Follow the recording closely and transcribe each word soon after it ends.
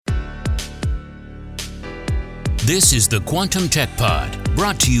This is the Quantum Tech Pod,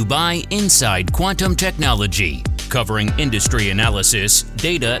 brought to you by Inside Quantum Technology, covering industry analysis,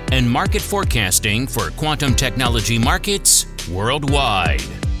 data, and market forecasting for quantum technology markets worldwide.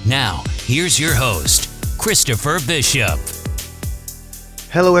 Now, here's your host, Christopher Bishop.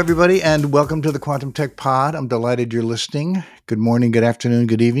 Hello, everybody, and welcome to the Quantum Tech Pod. I'm delighted you're listening. Good morning, good afternoon,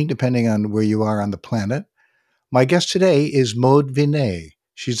 good evening, depending on where you are on the planet. My guest today is Maude Vinet.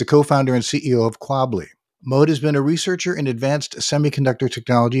 She's the co-founder and CEO of Quobly. Maude has been a researcher in advanced semiconductor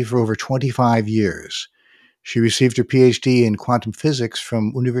technology for over 25 years. She received her PhD in quantum physics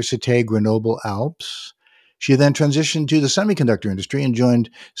from Université Grenoble-Alpes. She then transitioned to the semiconductor industry and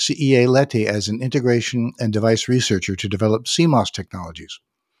joined CEA Leti as an integration and device researcher to develop CMOS technologies.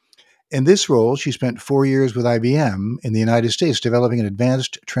 In this role, she spent 4 years with IBM in the United States developing an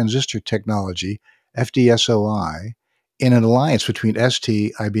advanced transistor technology, FDSOI, in an alliance between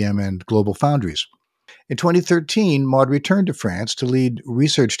ST, IBM, and Global Foundries. In 2013, Maude returned to France to lead a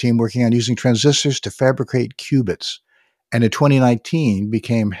research team working on using transistors to fabricate qubits, and in 2019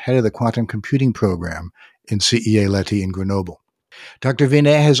 became head of the quantum computing program in CEA Leti in Grenoble. Dr.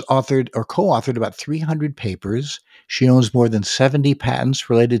 Vinet has authored or co-authored about 300 papers. She owns more than 70 patents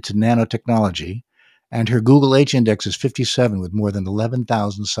related to nanotechnology, and her Google H index is 57 with more than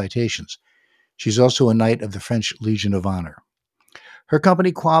 11,000 citations. She's also a Knight of the French Legion of Honor. Her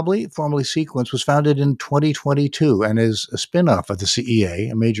company, Quobly, formerly Sequence, was founded in 2022 and is a spin-off of the CEA,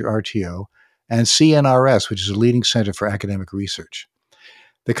 a major RTO, and CNRS, which is a leading center for academic research.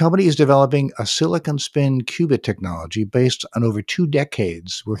 The company is developing a silicon spin qubit technology based on over 2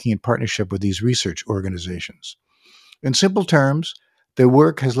 decades working in partnership with these research organizations. In simple terms, their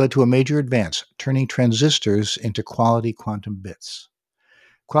work has led to a major advance, turning transistors into quality quantum bits.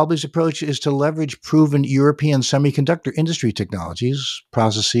 Quobly's approach is to leverage proven European semiconductor industry technologies,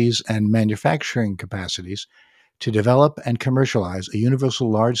 processes, and manufacturing capacities to develop and commercialize a universal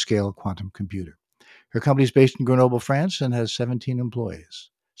large-scale quantum computer. Her company is based in Grenoble, France, and has 17 employees.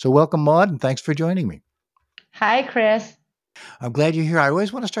 So welcome, Maude, and thanks for joining me. Hi, Chris. I'm glad you're here. I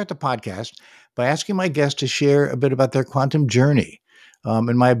always want to start the podcast by asking my guests to share a bit about their quantum journey.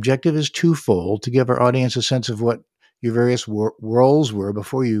 And my objective is twofold: to give our audience a sense of what your various roles were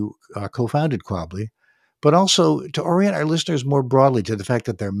before you co-founded Quobly, but also to orient our listeners more broadly to the fact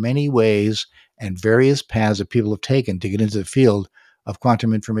that there are many ways and various paths that people have taken to get into the field of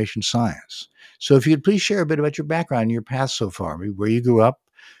quantum information science. So if you could please share a bit about your background and your path so far, maybe where you grew up,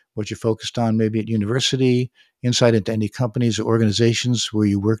 what you focused on maybe at university, insight into any companies or organizations where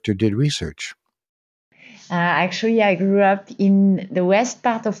you worked or did research. Actually, I grew up in the west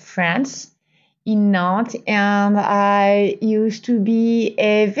part of France, in Nantes, and I used to be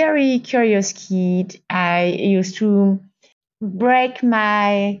a very curious kid. I used to break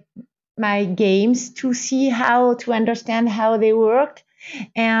my games to see how to understand how they worked,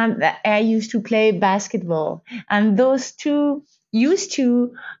 and I used to play basketball. And those two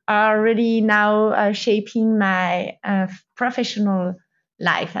are really now shaping my professional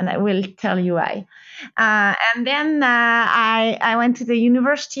life, and I will tell you why. And then I went to the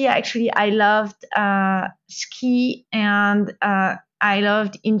university. Actually, I loved ski, and I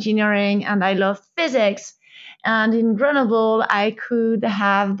loved engineering, and I loved physics. And in Grenoble, I could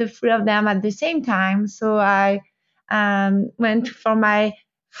have the three of them at the same time. So I went for my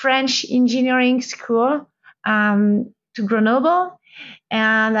French engineering school to Grenoble,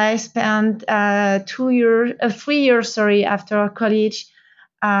 and I spent 3 years, after college,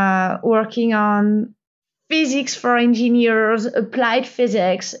 working on physics for engineers, applied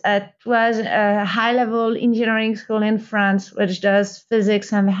physics. It was a high-level engineering school in France, which does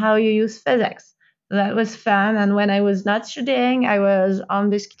physics and how you use physics. So that was fun. And when I was not studying, I was on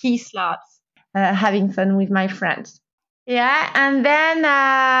the ski slopes, having fun with my friends. Yeah, and then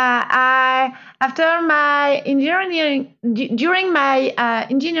after my during my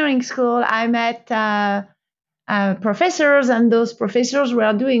engineering school, I met professors, and those professors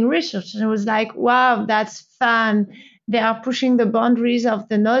were doing research. And it was like, wow, that's fun. They are pushing the boundaries of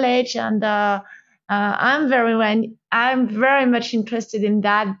the knowledge, and I'm very much interested in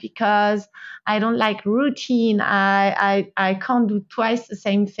that because I don't like routine. I can't do twice the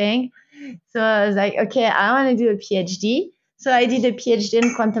same thing. So I was like, okay, I want to do a PhD. So I did a PhD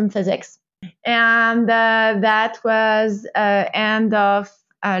in quantum physics, and that was end of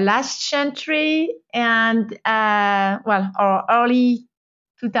last century, and or early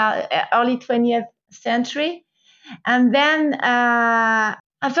 20th century. And then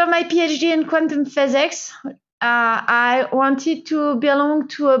after my PhD in quantum physics, I wanted to belong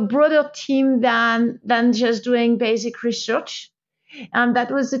to a broader team than just doing basic research. And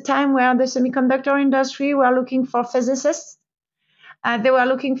that was the time where the semiconductor industry were looking for physicists. They were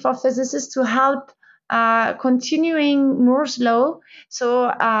looking for physicists to help continuing Moore's law. So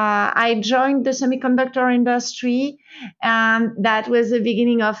I joined the semiconductor industry, and that was the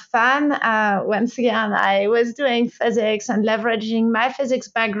beginning of fun. Once again, I was doing physics and leveraging my physics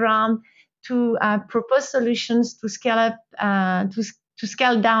background to propose solutions to scale up, to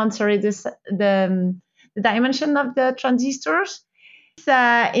scale down. Sorry, the dimension of the transistors.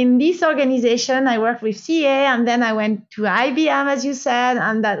 In this organization, I worked with CA, and then I went to IBM, as you said,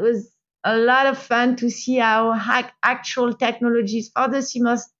 and that was a lot of fun to see how actual technologies for the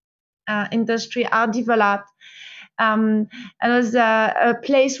CMOS industry are developed. It was a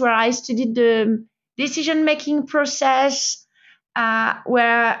place where I studied the decision-making process,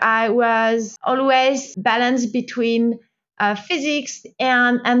 where I was always balanced between physics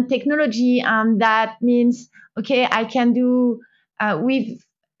and technology, and that means okay, I can do with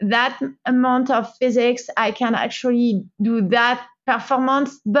that amount of physics, I can actually do that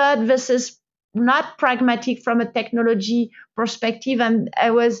performance, but versus not pragmatic from a technology perspective. And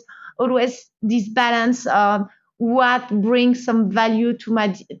I was always this balance of what brings some value to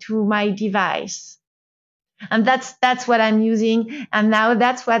my device. And that's what I'm using, and now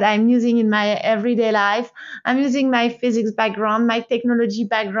that's what I'm using in my everyday life. I'm using my physics background, my technology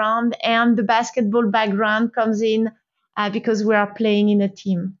background, and the basketball background comes in because we are playing in a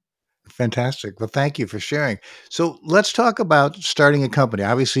team. Fantastic. Well, thank you for sharing. So let's talk about starting a company.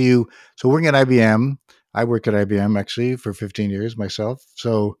 Obviously, so working at IBM, I worked at IBM actually for 15 years myself.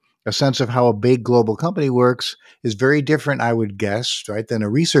 So a sense of how a big global company works is very different, I would guess, right, than a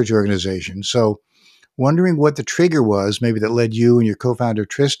research organization. So wondering what the trigger was, maybe that led you and your co-founder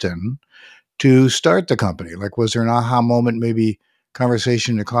Tristan to start the company. Like, was there an aha moment, maybe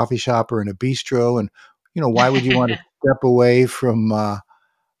conversation in a coffee shop or in a bistro? And, why would you want to step away from, a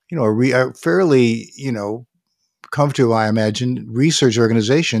fairly, comfortable, I imagine, research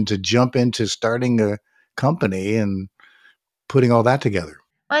organization to jump into starting a company and putting all that together?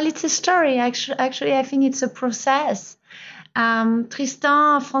 Well, it's a story. Actually, I think it's a process.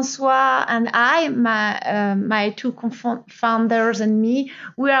 Tristan, Francois, and I, my two founders and me,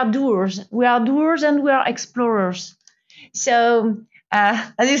 we are doers. We are doers and we are explorers. So,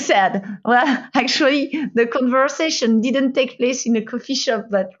 as you said, well, actually, the conversation didn't take place in a coffee shop,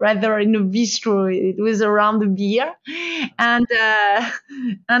 but rather in a bistro. It was around a beer, and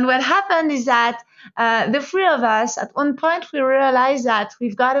what happened is that the three of us, at one point, we realized that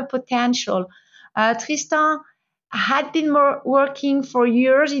we've got a potential. Tristan had been working for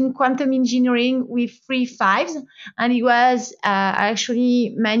years in quantum engineering with 3 fives, and he was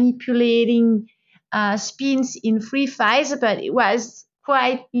actually manipulating spins in 3 fives, but it was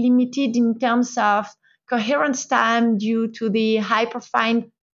quite limited in terms of coherence time due to the hyperfine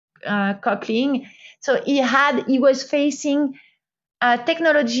coupling. So he was facing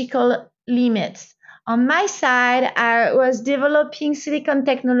technological limits. On my side, I was developing silicon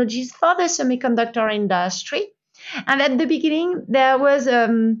technologies for the semiconductor industry. And at the beginning, there was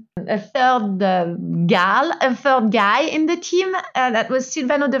a third guy in the team. That was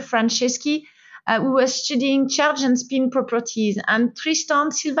Silvano De Franceschi, who was studying charge and spin properties. And Tristan,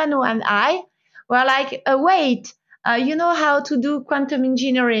 Silvano, and I were like, wait, you know how to do quantum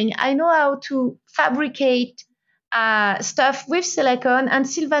engineering. I know how to fabricate stuff with silicon, and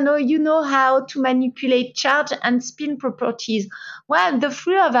Silvano, you know how to manipulate charge and spin properties. Well, the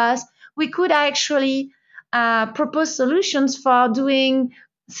three of us, we could actually propose solutions for doing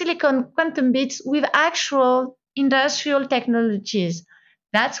silicon quantum bits with actual industrial technologies.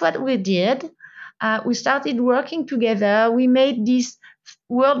 That's what we did. We started working together. We made this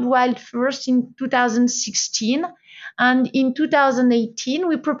worldwide first in 2016. And in 2018,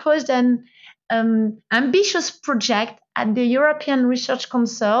 we proposed an ambitious project at the European Research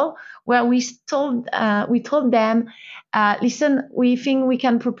Council, where we told them, listen, we think we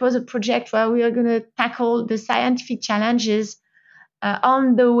can propose a project where we are going to tackle the scientific challenges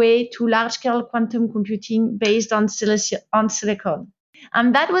on the way to large-scale quantum computing based on silicon.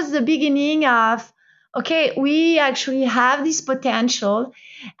 And that was the beginning of, okay, we actually have this potential.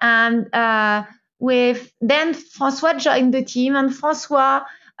 And then Francois joined the team, and Francois,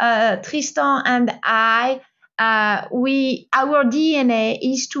 Tristan, and I, our DNA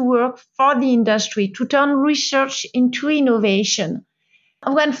is to work for the industry, to turn research into innovation.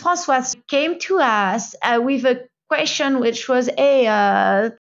 When Francois came to us with a question which was,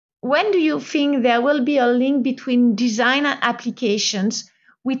 hey, when do you think there will be a link between design and applications?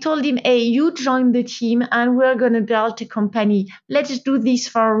 We told him, hey, you join the team and we're going to build a company. Let's do this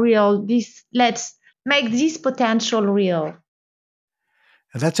for real. Let's make this potential real.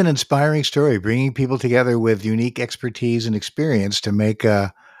 And that's an inspiring story, bringing people together with unique expertise and experience to make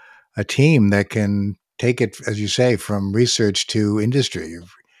a team that can take it, as you say, from research to industry,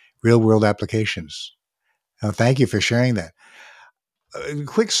 real world applications. Thank you for sharing that.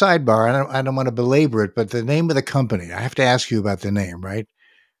 Quick sidebar. I don't want to belabor it, but the name of the company, I have to ask you about the name, right?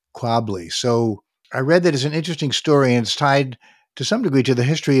 Quobly. So I read that it's an interesting story and it's tied to some degree to the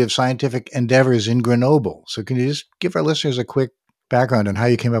history of scientific endeavors in Grenoble. So can you just give our listeners a quick background on how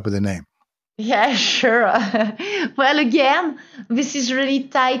you came up with the name? Yeah, sure. Well, again, this is really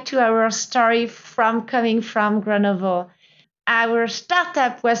tied to our story from coming from Grenoble. Our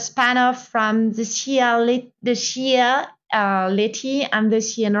startup was spun off from the Leti and the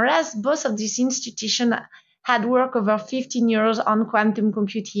CNRS. Both of these institutions had worked over 15 years on quantum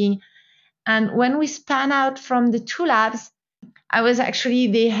computing. And when we spun out from the two labs, I was actually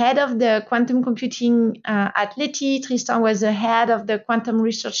the head of the quantum computing at Leti. Tristan was the head of the quantum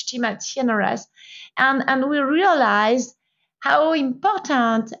research team at CNRS. And we realized how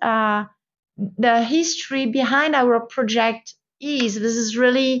important the history behind our project is. This is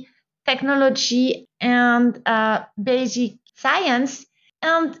really technology and basic science.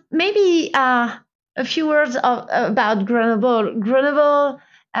 And maybe a few words about Grenoble. Grenoble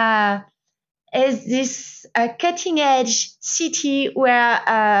is this cutting edge city where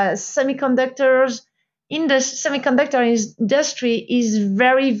semiconductors in the semiconductor industry is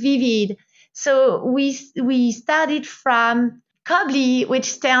very vivid. So we started from Quobly,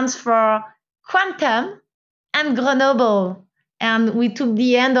 which stands for quantum, and Grenoble. And we took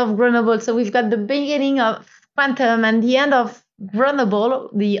the end of Grenoble. So we've got the beginning of quantum and the end of Grenoble,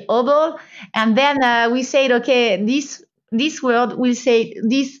 the oval. And then we said, okay, this word will say,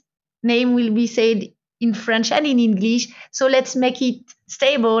 this name will be said in French and in English. So let's make it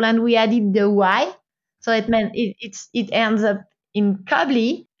stable. And we added the Y. So it meant it ends up in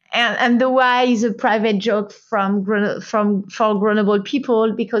Quobly. And the Y is a private joke for Grenoble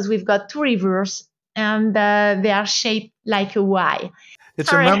people because we've got two rivers and they are shaped like a Y. It's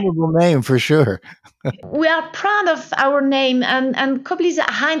a Sorry, memorable name for sure. we are proud of our name, and Quobly's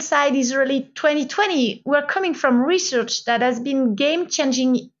hindsight is really 2020. We're coming from research that has been game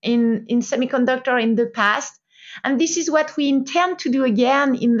changing in semiconductor in the past, and this is what we intend to do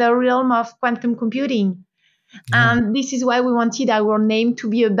again in the realm of quantum computing. Yeah. And this is why we wanted our name to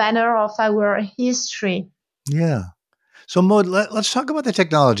be a banner of our history. Yeah. So, Maud, let's talk about the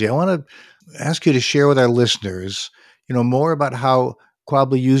technology. I want to ask you to share with our listeners, more about how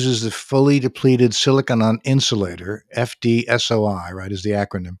Quably uses the fully depleted silicon on insulator, FDSOI, right, is the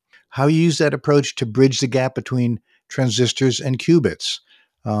acronym. How you use that approach to bridge the gap between transistors and qubits.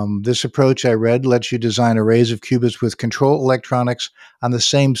 This approach, I read, lets you design arrays of qubits with control electronics on the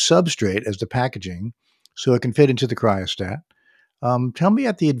same substrate as the packaging, so it can fit into the cryostat. Tell me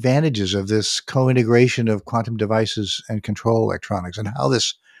about the advantages of this co-integration of quantum devices and control electronics and how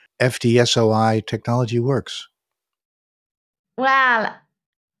this FDSOI technology works. Well,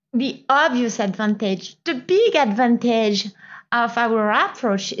 the obvious advantage, the big advantage of our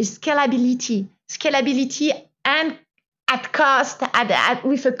approach is scalability. Scalability and at cost,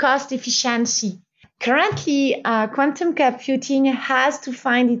 with a cost efficiency. Currently, quantum computing has to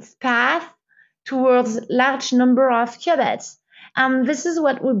find its path towards large number of qubits. And this is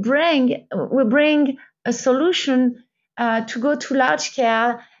what we bring. We bring a solution to go to large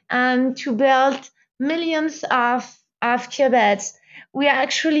scale and to build millions of qubits. We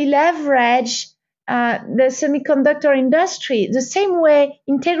actually leverage the semiconductor industry the same way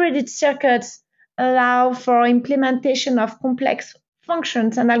integrated circuits allow for implementation of complex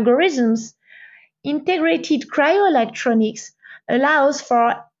functions and algorithms. Integrated cryoelectronics allows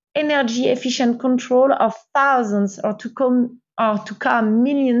for energy efficient control of thousands or to come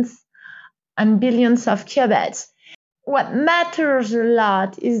millions and billions of qubits. What matters a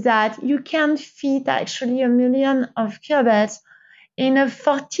lot is that you can fit actually a million of qubits in a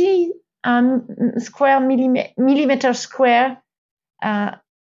 40 square millimeter square uh,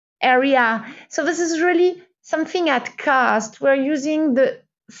 area. So this is really something at cost. We're using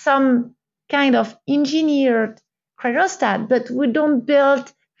some kind of engineered cryostat, but we don't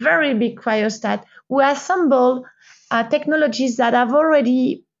build very big cryostat. We assemble technologies that have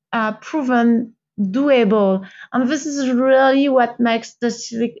already proven doable, and this is really what makes the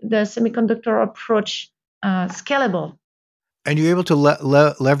semiconductor approach scalable. And you're able to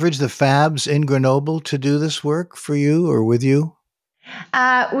leverage the fabs in Grenoble to do this work for you or with you?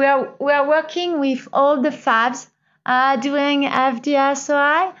 We are working with all the fabs doing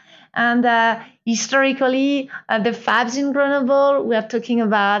FDSOI. And historically, the fabs in Grenoble, we are talking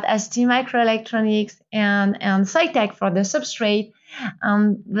about ST Microelectronics and Cytec for the substrate.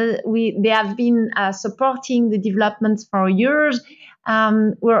 They have been supporting the developments for years.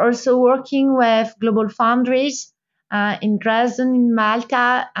 We're also working with Global Foundries in Dresden, in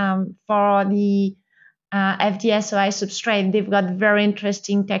Malta, for the FDSOI substrate. They've got very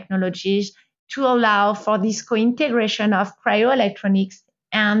interesting technologies to allow for this co-integration of cryoelectronics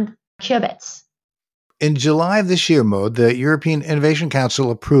and qubits. In July of this year, Maud, the European Innovation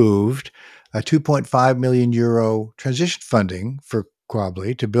Council approved a 2.5 million euro transition funding for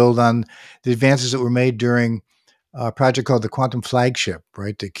Quobly to build on the advances that were made during a project called the Quantum Flagship,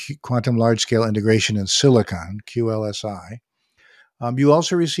 right? The Quantum Large Scale Integration in Silicon, QLSI. You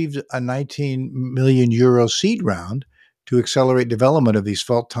also received a 19 million euro seed round to accelerate development of these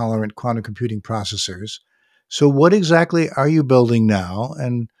fault tolerant quantum computing processors. So, what exactly are you building now?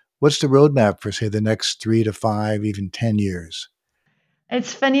 And what's the roadmap for, say, the next 3 to 5, even 10 years?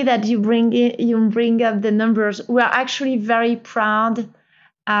 It's funny that you bring up the numbers. We are actually very proud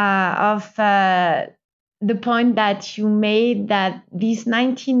of the point that you made, that this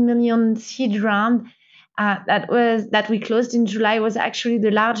 19 million seed round that we closed in July was actually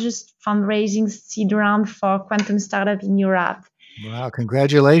the largest fundraising seed round for quantum startup in Europe. Wow,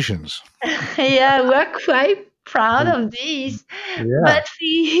 congratulations. Yeah, we're quite proud of this, Yeah. but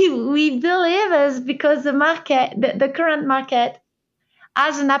we believe is because the current market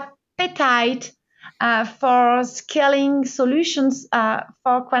has an appetite for scaling solutions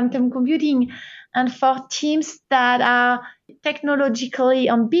for quantum computing and for teams that are technologically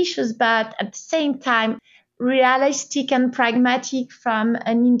ambitious, but at the same time realistic and pragmatic from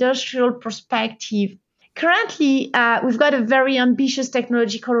an industrial perspective. Currently, we've got a very ambitious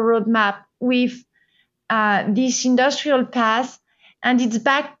technological roadmap with this industrial path, and it's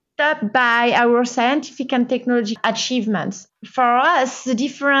backed up by our scientific and technology achievements. For us, the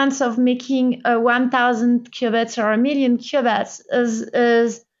difference of making 1,000 qubits or a million qubits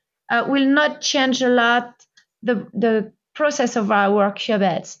will not change a lot the process of our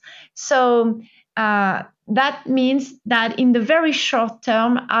qubits. So that means that in the very short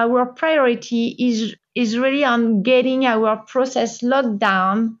term, our priority is really on getting our process locked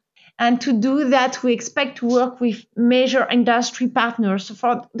down, and to do that, we expect to work with major industry partners. So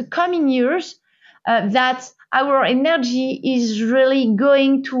for the coming years, that our energy is really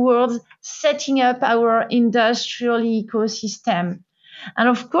going towards setting up our industrial ecosystem. And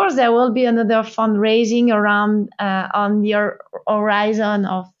of course, there will be another fundraising around on the horizon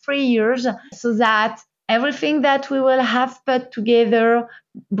of 3 years, so that everything that we will have put together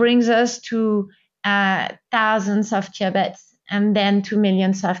brings us to thousands of qubits and then to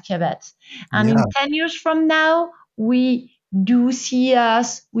millions of qubits. And Yeah. in 10 years from now, we do see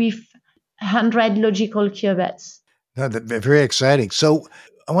us with 100 logical qubits. No, very exciting. So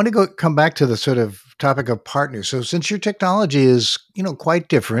I want to come back to the sort of topic of partners. So since your technology is, quite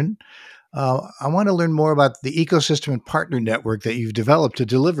different, I want to learn more about the ecosystem and partner network that you've developed to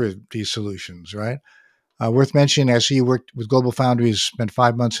deliver these solutions, right? Worth mentioning, I see you worked with Global Foundries, spent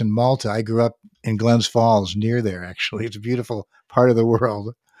 5 months in Malta. I grew up in Glens Falls, near there, actually. It's a beautiful part of the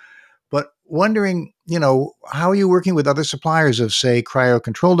world. But wondering, how are you working with other suppliers of, say, cryo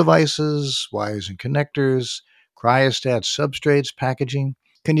control devices, wires and connectors, cryostats, substrates, packaging?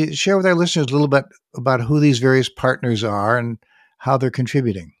 Can you share with our listeners a little bit about who these various partners are and how they're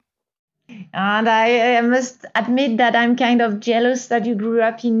contributing? And I must admit that I'm kind of jealous that you grew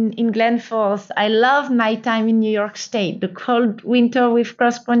up in Glen Falls. I love my time in New York State. The cold winter with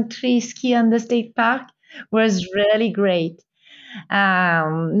cross country ski on the state park was really great.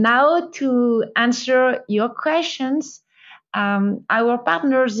 Now, to answer your questions, our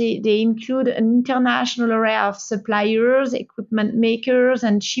partners, they include an international array of suppliers, equipment makers,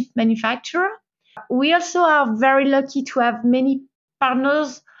 and chip manufacturers. We also are very lucky to have many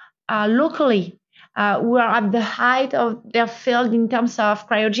partners locally who are at the height of their field in terms of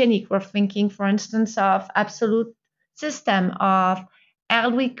cryogenic. We're thinking, for instance, of Absolute System, of Air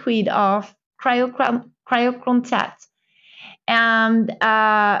Liquid, of Cryocontact. And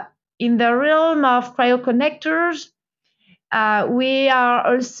in the realm of cryoconnectors, we are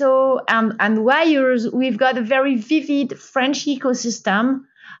also, and wires, we've got a very vivid French ecosystem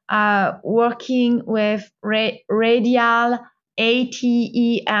working with Radial,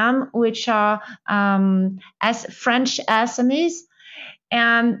 ATEM, which are as French SMEs.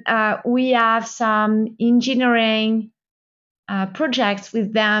 And we have some engineering projects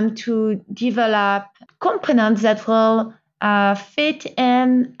with them to develop components that will fit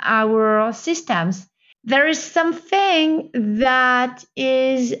in our systems. there is something that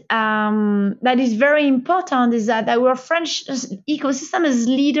is very important, is that our French ecosystem is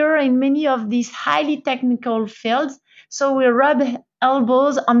leader in many of these highly technical fields. So we rub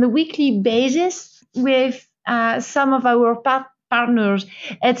elbows on the weekly basis with some of our partners.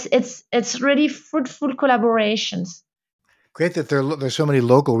 It's really fruitful collaborations. Great that there's so many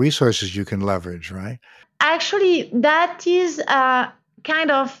local resources you can leverage, right? Actually, that is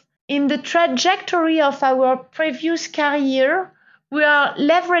kind of in the trajectory of our previous career. We are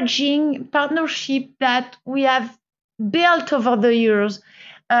leveraging partnership that we have built over the years.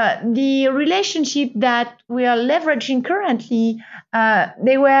 The relationship that we are leveraging currently,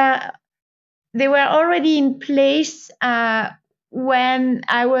 they were already in place when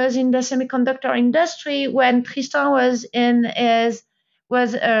I was in the semiconductor industry, when Tristan was a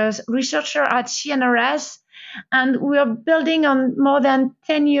researcher at CNRS, and we are building on more than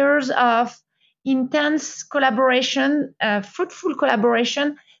 10 years of intense collaboration, fruitful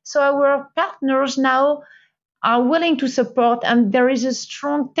collaboration. So our partners now are willing to support, and there is a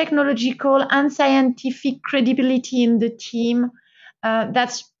strong technological and scientific credibility in the team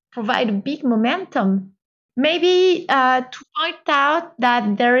that's provide a big momentum. Maybe to point out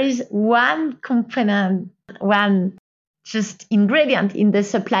that there is one component, one just ingredient in the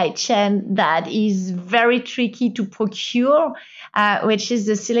supply chain that is very tricky to procure, which is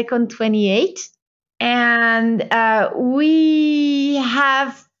the silicon 28. And we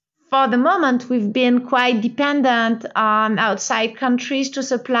have, for the moment, we've been quite dependent on outside countries to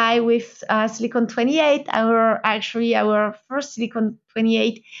supply with silicon 28. Our first silicon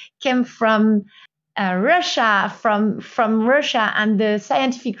 28 came from Russia, from Russia, and the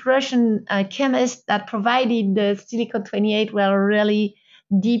scientific Russian chemists that provided the silicon 28 were really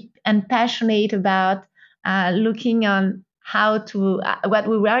deep and passionate about looking on how to what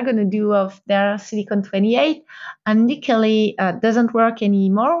we were going to do of their silicon 28. And nickel doesn't work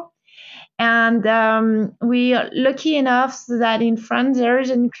anymore. And we are lucky enough so that in France there is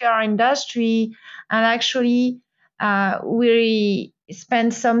a nuclear industry, and actually we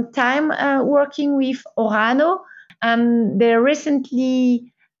spent some time working with Orano, and they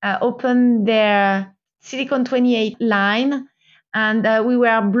recently opened their silicon 28 line, and we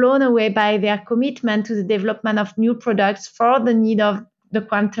were blown away by their commitment to the development of new products for the need of the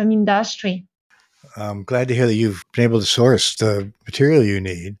quantum industry. I'm glad to hear that you've been able to source the material you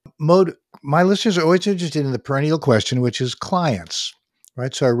need. Mode, my listeners are always interested in the perennial question, which is clients,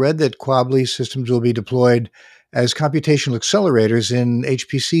 right? So I read that Quobly systems will be deployed as computational accelerators in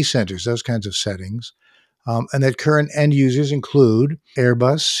HPC centers, those kinds of settings, and that current end users include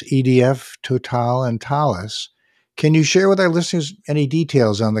Airbus, EDF, Total, and Thales. Can you share with our listeners any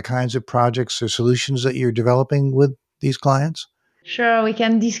details on the kinds of projects or solutions that you're developing with these clients? Sure, we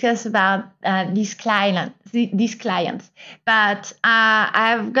can discuss about these clients, but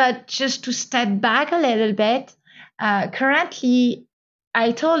I've got just to step back a little bit. Currently,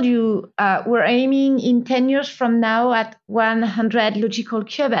 I told you we're aiming in 10 years from now at 100 logical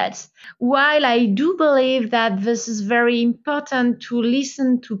qubits. While I do believe that this is very important to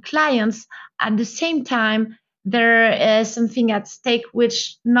listen to clients, at the same time, there is something at stake,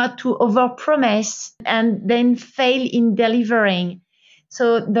 which not to overpromise and then fail in delivering.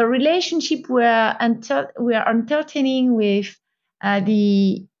 So the relationship we are entertaining with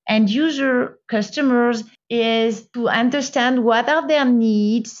the end user customers is to understand what are their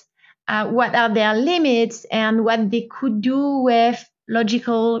needs, what are their limits, and what they could do with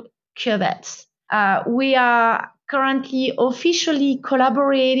logical qubits. We are currently officially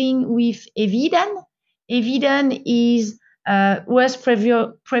collaborating with Eviden. Eviden was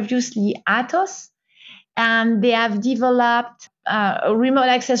previously Atos, and they have developed a remote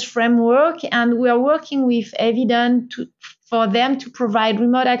access framework, and we are working with Eviden for them to provide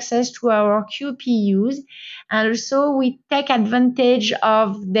remote access to our QPUs. And also we take advantage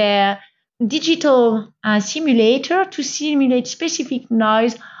of their digital simulator to simulate specific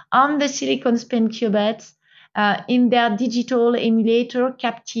noise on the silicon spin qubits in their digital emulator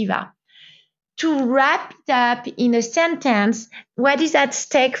Captiva. To wrap it up in a sentence, what is at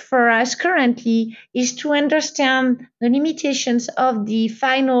stake for us currently is to understand the limitations of the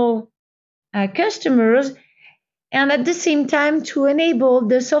final customers, and at the same time to enable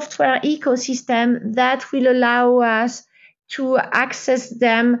the software ecosystem that will allow us to access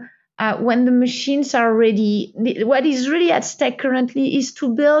them when the machines are ready. What is really at stake currently is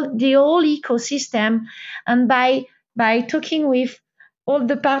to build the whole ecosystem, and by talking with all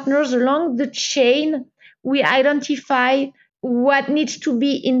the partners along the chain, we identify what needs to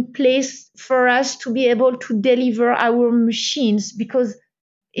be in place for us to be able to deliver our machines, because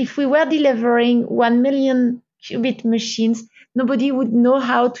if we were delivering 1 million qubit machines, nobody would know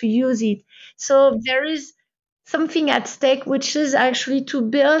how to use it. So there is something at stake, which is actually to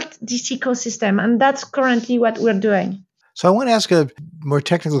build this ecosystem. And that's currently what we're doing. So I want to ask a more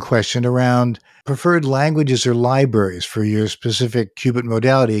technical question around preferred languages or libraries for your specific qubit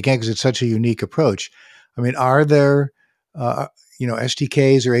modality, again, because it's such a unique approach. I mean, are there, uh,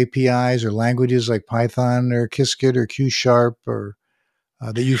 SDKs or APIs or languages like Python or Qiskit or Q Sharp or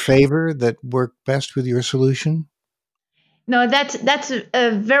that you favor that work best with your solution? No, that's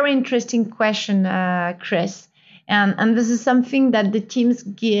a very interesting question, Chris. And this is something that the teams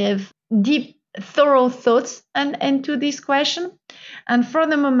give deep, thorough thoughts into this question. And for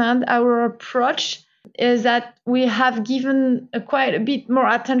the moment, our approach is that we have given quite a bit more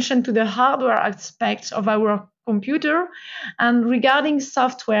attention to the hardware aspects of our computer. And regarding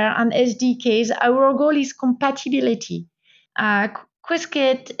software and SDKs, our goal is compatibility. Uh,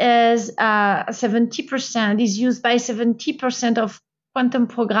 Qiskit is 70% is used by 70% of quantum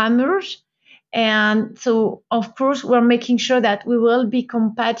programmers. And so, of course, we're making sure that we will be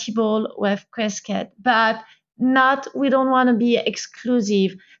compatible with Qiskit, but not, we don't want to be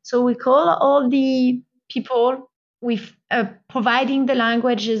exclusive. So we call all the people with providing the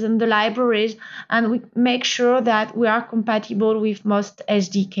languages and the libraries, and we make sure that we are compatible with most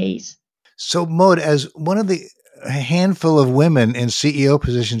SDKs. So, Maud, as one of the handful of women in CEO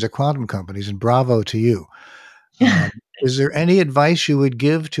positions at quantum companies, and bravo to you, is there any advice you would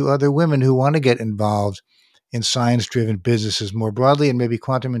give to other women who want to get involved in science driven businesses more broadly and maybe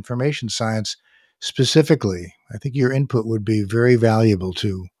quantum information science specifically? I think your input would be very valuable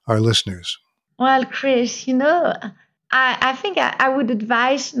to our listeners. Well, Chris, I think I would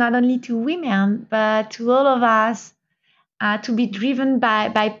advise not only to women, but to all of us to be driven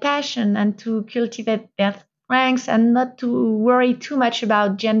by passion and to cultivate their strengths and not to worry too much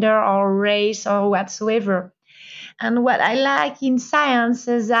about gender or race or whatsoever. And what I like in science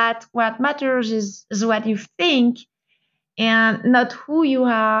is that what matters is what you think and not who you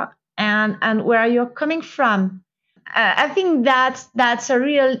are and where you're coming from. I think that's a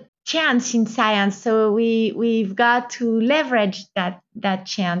real chance in science. So we've got to leverage that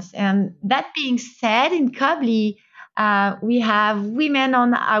chance. And that being said, in Quobly, we have women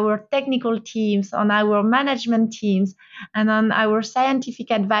on our technical teams, on our management teams, and on our scientific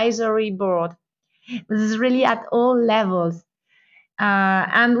advisory board. This is really at all levels.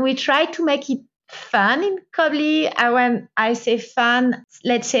 And we try to make it fun in Quobly. When I say fun,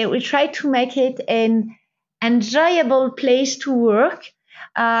 let's say we try to make it an enjoyable place to work,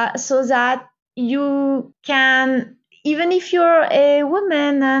 so that you can, even if you're a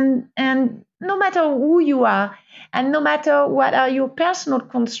woman and no matter who you are and no matter what are your personal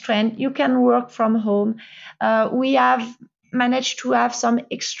constraints, you can work from home. We have managed to have some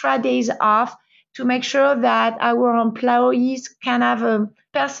extra days off to make sure that our employees can have a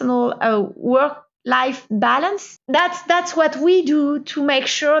personal work life balance. That's what we do to make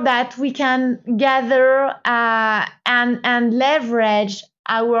sure that we can gather and leverage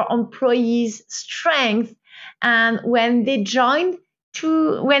our employees' strength. And when they choose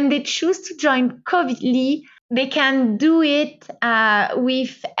to join Quobly, they can do it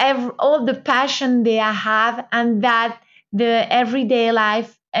with all the passion they have, and that the everyday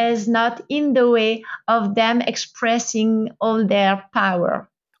life is not in the way of them expressing all their power.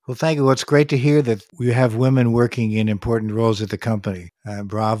 Well, thank you. Well, it's great to hear that we have women working in important roles at the company.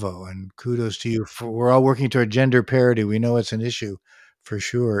 Bravo and kudos to you. We're all working toward gender parity. We know it's an issue for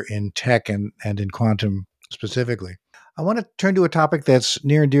sure in tech and in quantum specifically. I want to turn to a topic that's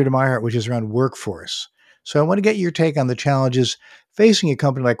near and dear to my heart, which is around workforce. So I want to get your take on the challenges facing a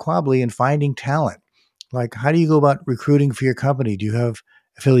company like Quobly and finding talent. Like, how do you go about recruiting for your company? Do you have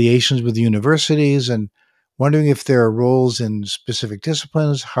affiliations with universities? And wondering if there are roles in specific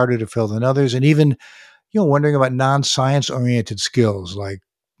disciplines harder to fill than others, and even wondering about non-science oriented skills like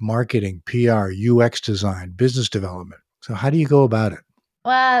marketing, PR, UX design, business development. So how do you go about it?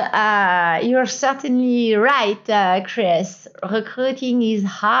 Well, you're certainly right, Chris. Recruiting is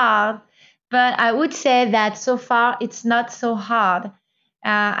hard, but I would say that so far it's not so hard.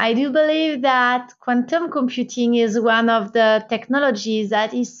 I do believe that quantum computing is one of the technologies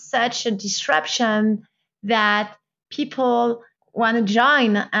that is such a disruption that people want to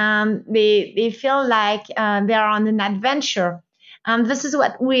join and they feel like they're on an adventure. And this is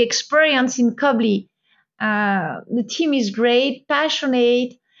what we experience in Quobly. The team is great,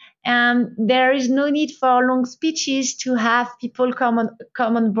 passionate, and there is no need for long speeches to have people come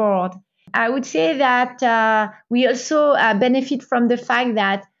on board. I would say that we also benefit from the fact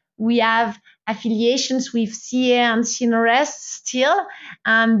that we have affiliations with CA and CNRS still,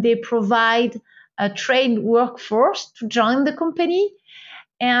 and they provide a trained workforce to join the company.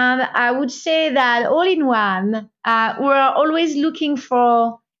 And I would say that all in one, we're always looking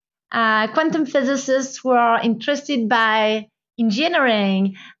for quantum physicists who are interested by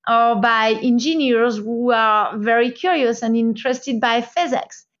engineering or by engineers who are very curious and interested by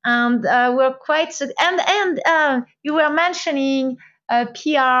physics. And we're quite and you were mentioning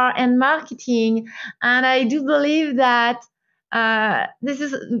PR and marketing, and I do believe that this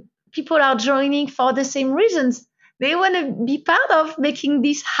is people are joining for the same reasons. They want to be part of making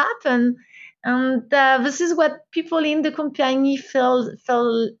this happen, and this is what people in the company feel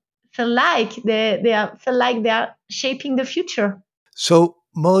like feel like they are shaping the future. So,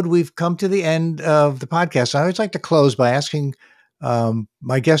 Maud, we've come to the end of the podcast. I always like to close by asking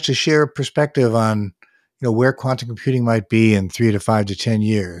my guests to share a perspective on, where quantum computing might be in 3 to 5 to 10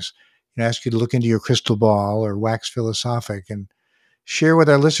 years. Ask you to look into your crystal ball or wax philosophic and share with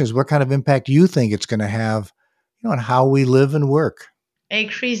our listeners what kind of impact you think it's going to have, on how we live and work. Hey,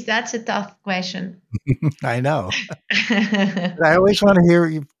 Chris, that's a tough question. I know. But I always want to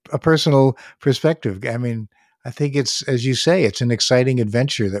hear a personal perspective. I mean, I think it's, as you say, it's an exciting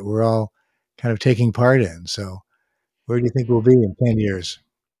adventure that we're all kind of taking part in. So where do you think we'll be in 10 years?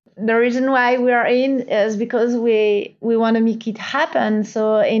 The reason why we are in is because we want to make it happen.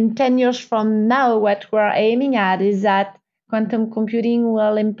 So in 10 years from now, what we're aiming at is that quantum computing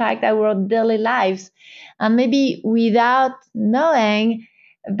will impact our daily lives, and maybe without knowing,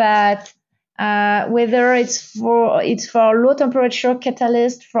 but whether it's for low temperature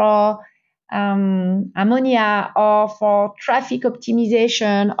catalyst for ammonia, or for traffic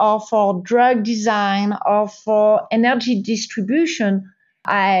optimization, or for drug design, or for energy distribution,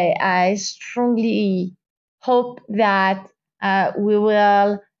 I strongly hope that we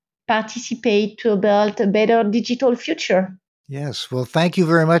will participate to build a better digital future. Yes. Well, thank you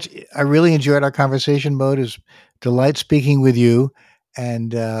very much. I really enjoyed our conversation, Maud. It's a delight speaking with you,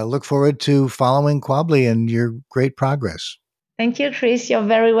 and look forward to following Quobly and your great progress. Thank you, Chris. You're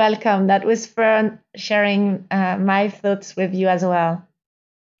very welcome. That was fun sharing my thoughts with you as well.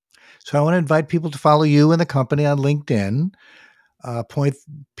 So I want to invite people to follow you and the company on LinkedIn. Point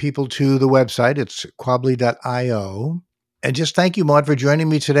people to the website. It's quobly.io. And just thank you, Maud, for joining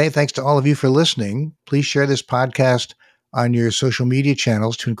me today. Thanks to all of you for listening. Please share this podcast on your social media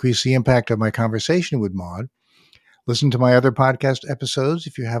channels to increase the impact of my conversation with Maud. Listen to my other podcast episodes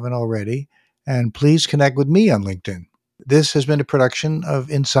if you haven't already. And please connect with me on LinkedIn. This has been a production of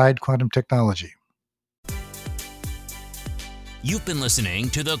Inside Quantum Technology. You've been listening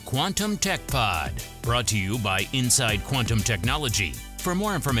to the Quantum Tech Pod, brought to you by Inside Quantum Technology. For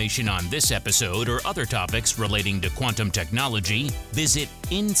more information on this episode or other topics relating to quantum technology, visit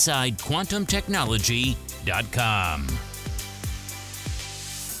InsideQuantumTechnology.com.